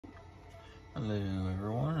Hello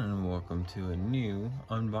everyone and welcome to a new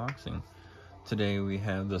unboxing. Today we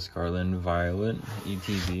have the Scarlet and Violet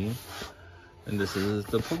ETB and this is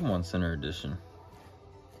the Pokemon Center edition.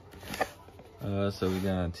 So we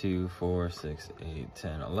got 2, 4, 6, 8,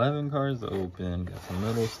 10, 11 cards to open. Got some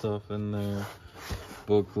middle stuff in there.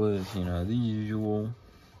 Booklets, you know, the usual.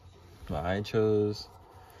 But I chose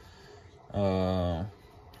the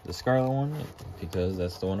Scarlet one because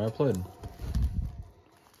that's the one I played.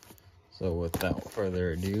 So without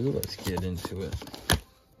further ado, let's get into it.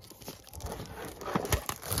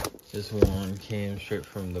 This one came straight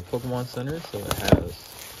from the Pokemon Center, so it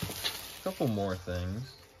has a couple more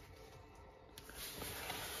things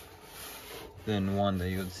than one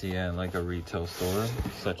that you would see at like a retail store,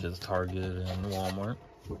 such as Target and Walmart.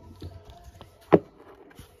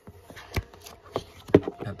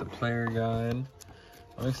 Got the player guide.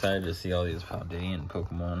 I'm excited to see all these Paldean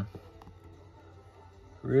Pokemon.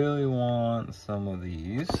 Really want some of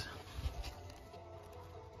these.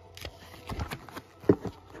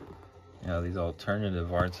 Yeah, these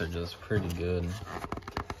alternative arts are just pretty good.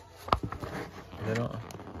 They don't...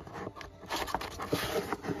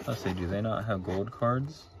 Let's see, do they not have gold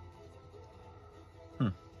cards?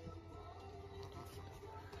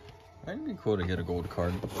 That'd be cool to get a gold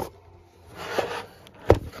card.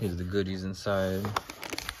 Here's the goodies inside.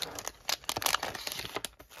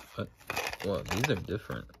 Well, these are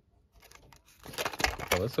different.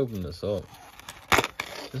 Oh, let's open this up.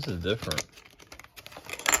 This is different.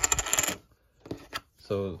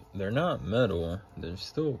 So, they're not metal. They're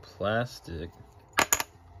still plastic.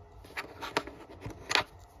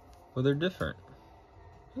 But they're different.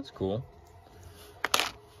 That's cool.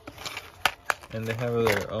 And they have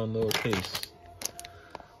their own little case.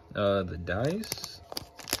 The dice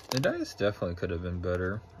definitely could have been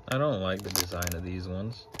better. I don't like the design of these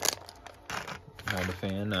ones. Not a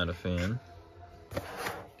fan, not a fan.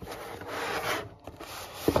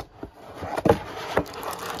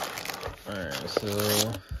 Alright, so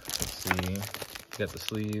let's see. Got the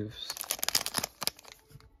sleeves.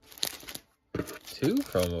 2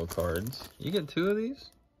 promo cards. You get 2 of these?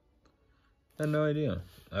 I had no idea.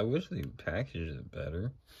 I wish they packaged it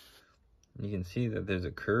better. You can see that there's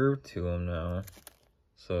a curve to them now.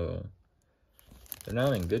 So they're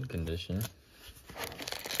not in good condition.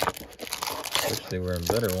 Wish they were in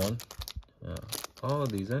better one. Oh,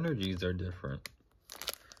 these energies are different.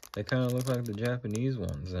 They kind of look like the Japanese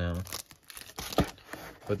ones now,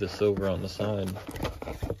 with the silver on the side.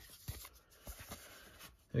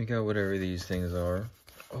 We got whatever these things are.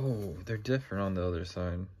 Oh, they're different on the other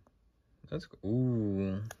side. That's cool.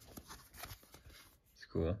 Ooh, it's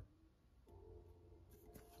cool.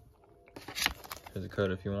 Here's a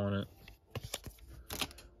code if you want it.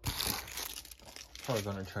 Probably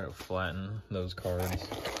gonna try to flatten those cards.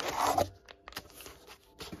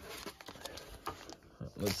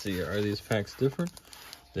 Let's see, are these packs different?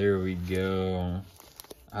 There we go.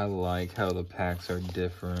 I like how the packs are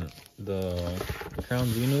different. The Crown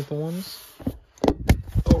Zenith ones.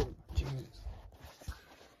 Oh, jeez.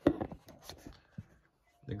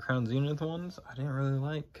 The Crown Zenith ones, I didn't really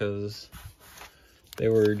like because they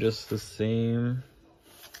were just the same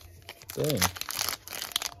thing.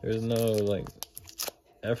 There's no, like,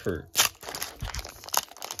 effort.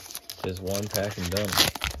 Just one pack and done.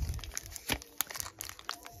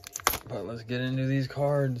 But let's get into these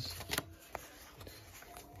cards.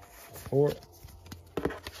 4.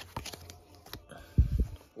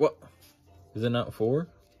 What? Is it not 4?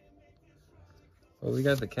 Oh, we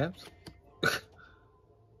got the caps?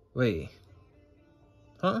 Wait.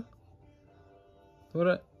 Huh?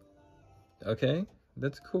 What? Okay.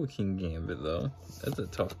 That's cool, King Gambit, though. That's a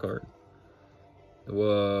tough card.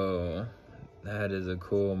 Whoa. That is a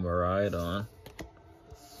cool Miraidon.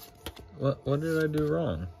 What did I do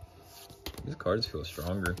wrong? These cards feel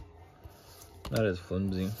stronger. Not as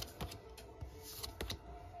flimsy.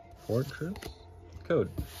 Fortress?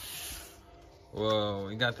 Code. Whoa,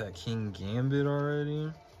 we got that King Gambit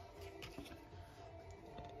already.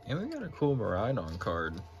 And we got a cool Miraidon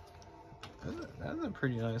card. That's a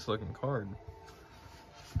pretty nice looking card.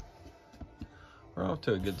 We're off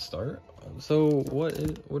to a good start. So what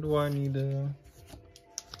do I need to...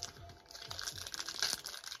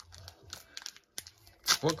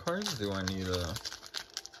 What cards do I need to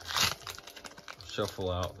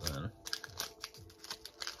shuffle out then?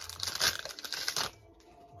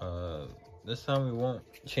 This time we won't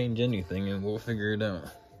change anything and we'll figure it out.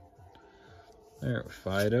 Alright,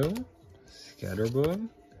 Fido, Scatterbug,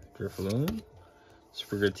 Drifloon,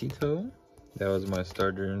 Sprigatito. That was my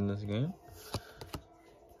starter in this game.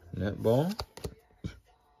 Netball,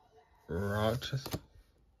 Rochester,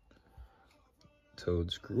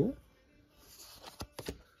 Toad Screw,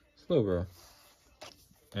 Slowbro,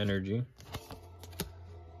 Energy,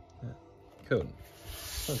 Code.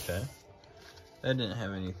 Okay, that didn't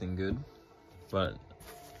have anything good, but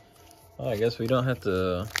well, I guess we don't have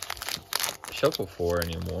to shuffle 4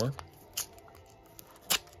 anymore.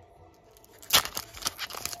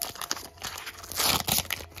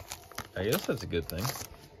 I guess that's a good thing.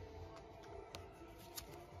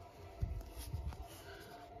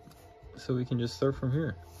 So we can just start from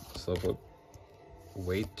here. Slowpoke,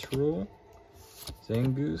 Waitrel,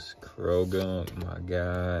 Zangoose, Krogan, my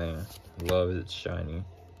guy. Love it, shiny.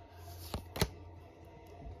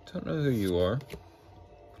 Don't know who you are.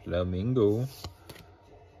 Flamingo.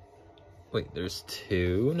 Wait, there's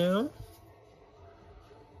 2 now?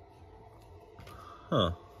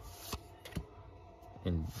 Huh.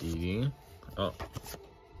 Indeed. Oh.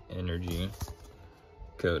 Energy.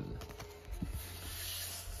 Code.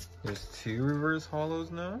 There's 2 reverse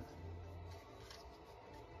hollows now?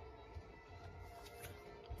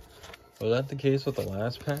 Was that the case with the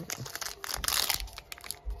last pack?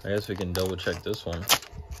 I guess we can double check this one.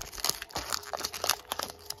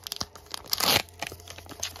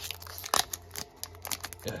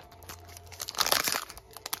 Yeah.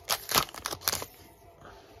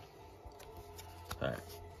 Alright.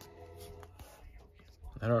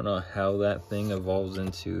 I don't know how that thing evolves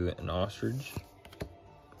into an ostrich.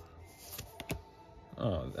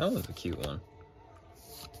 Oh, that was a cute one.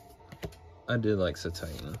 I did like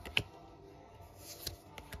Titan.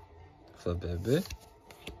 Flabébé.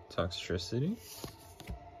 Toxtricity.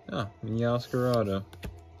 Oh, Meowscarada.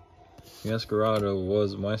 Meowscarada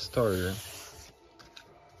was my starter.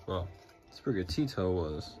 Well, Sprigatito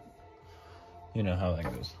was. You know how that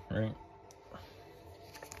goes, right?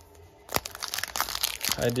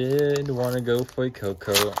 I did want to go for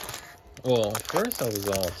Coco. Well, first I was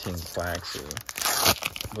all Team Quaxley.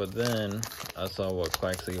 But then I saw what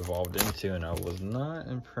Quaxley evolved into and I was not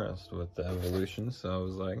impressed with the evolution. So I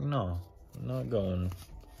was like, no, I'm not going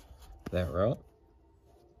that route.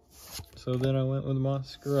 So then I went with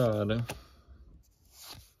Masquerade.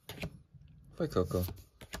 Coco.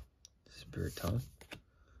 Spiritomb.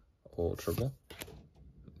 Ultra Ball.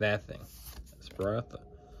 That thing. Sparatha.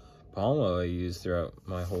 Palma I used throughout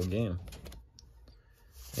my whole game.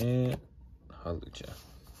 And Halucha.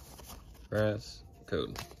 Grass.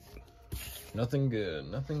 Code. Nothing good.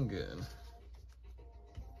 Nothing good.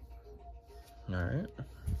 Alright.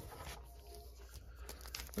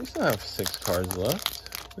 We still have 6 cards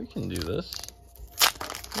left. We can do this.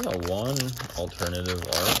 We got 1 alternative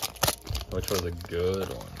art, which was a good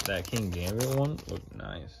one. That King Gambit one looked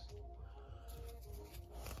nice.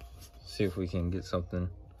 See if we can get something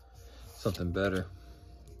better.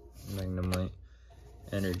 Magnemite,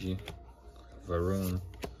 Energy, Varoon,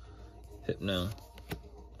 Hypno,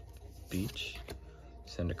 Beach,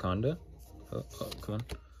 Sandaconda. Oh, come on.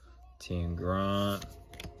 Team Grunt,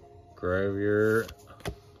 Gravier,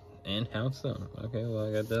 and Houndstone. Okay, well,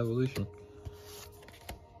 I got the evolution.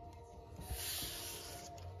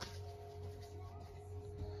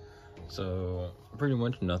 So, pretty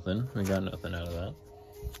much nothing. We got nothing out of that.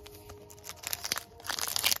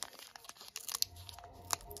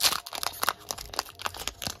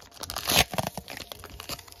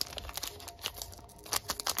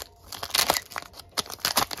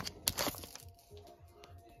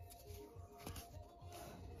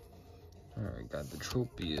 Alright, got the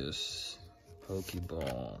Tropius,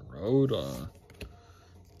 Pokeball, Rhoda,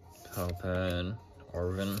 Palpad,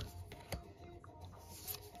 Arvin,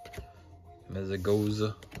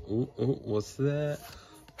 Mezagoza. Ooh, what's that?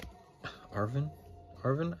 Arvin?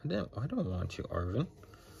 I don't want you, Arvin.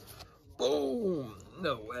 Boom!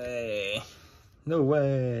 No way. No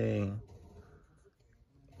way.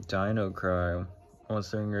 Dino Cry. Once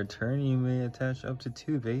during your turn, you may attach up to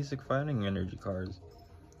 2 basic fighting energy cards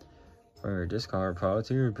from your discard pile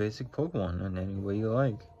to your basic Pokemon in any way you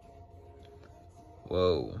like.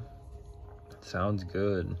 Whoa. Sounds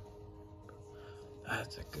good.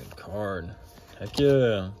 That's a good card. Heck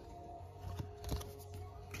yeah.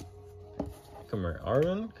 Come here,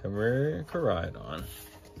 Arvin. Come here, Koraidon.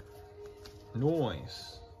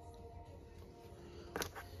 Nice.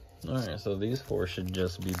 Alright, so these 4 should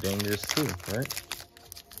just be bangers too, right?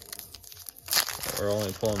 We're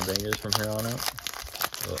only pulling bangers from here on out.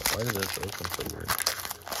 Oh, why did this open so weird?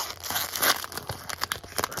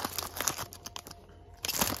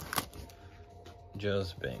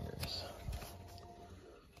 Just bangers.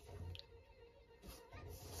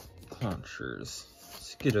 Conchers,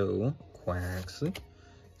 Skiddo, Quaxley,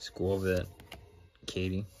 Squavette,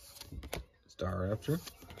 Katie, Staraptor,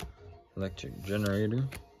 Electric Generator,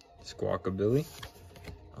 Squawkabilly,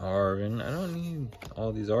 Arvin. I don't need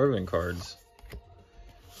all these Arvin cards.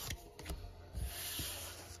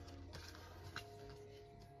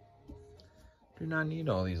 Do not need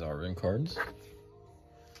all these Arvin cards.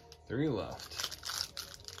 3 left.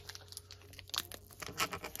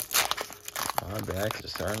 My back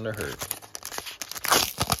is starting to hurt.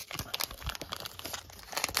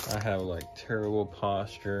 I have like terrible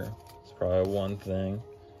posture. It's probably one thing.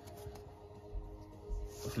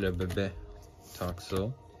 Flebebe,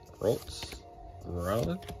 Toxel, Roltz,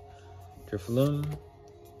 Raleigh, Drifloon,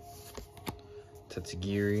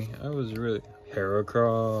 Tatsugiri. I was really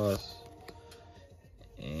Heracross.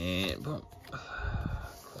 And boom.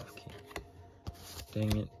 Clef key.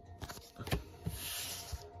 Dang it.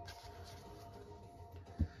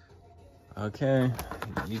 Okay,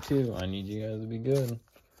 you too. I need you guys to be good.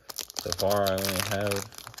 So far, I only have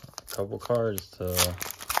a couple cards to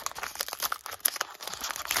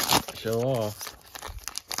show off.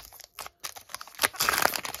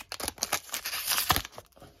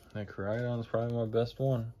 That Koraidon's probably my best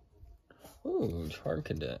one. Ooh,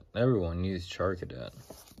 Charcadet. Everyone needs Charcadet.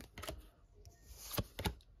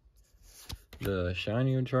 The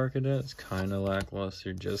shinier Charcadet is kind of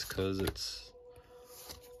lackluster just because it's...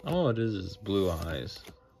 all it is blue eyes.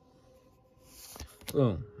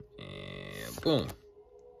 Boom. And boom.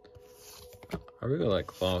 I really like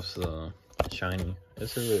Cloth's shiny.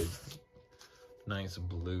 It's a really nice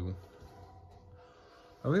blue.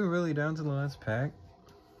 Are we really down to the last pack?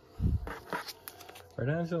 We're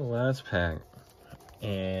down to the last pack.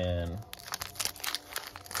 And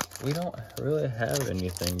we don't really have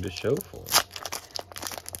anything to show for it.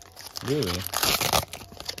 Really.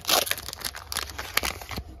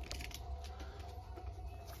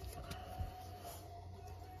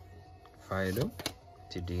 Fido,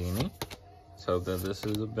 Tidini. Let's hope that this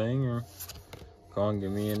is a banger. Go on,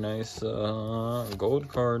 give me a nice gold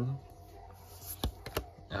card.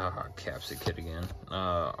 Ah, Capsicid again.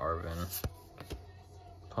 Arvin.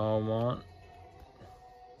 Palmont.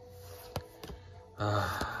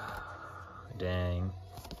 Dang.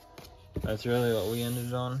 That's really what we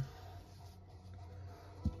ended on.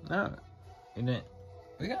 No, we didn't.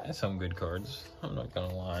 We got some good cards. I'm not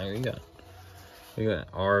gonna lie. We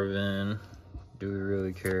got Arvin. Do we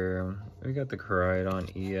really care? We got the Koraidon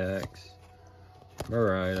EX.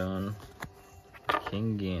 Miraidon.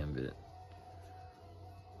 King Gambit.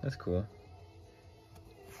 That's cool.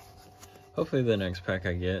 Hopefully the next pack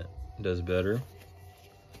I get does better.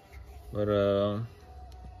 But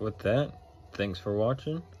with that, thanks for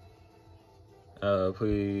watching.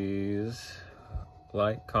 Please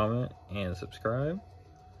like, comment, and subscribe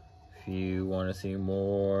if you want to see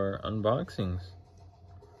more unboxings.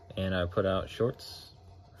 And I put out shorts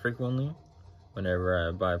frequently whenever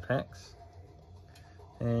I buy packs.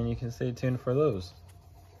 And you can stay tuned for those.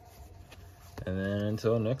 And then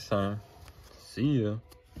until next time, see you.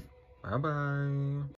 Bye-bye.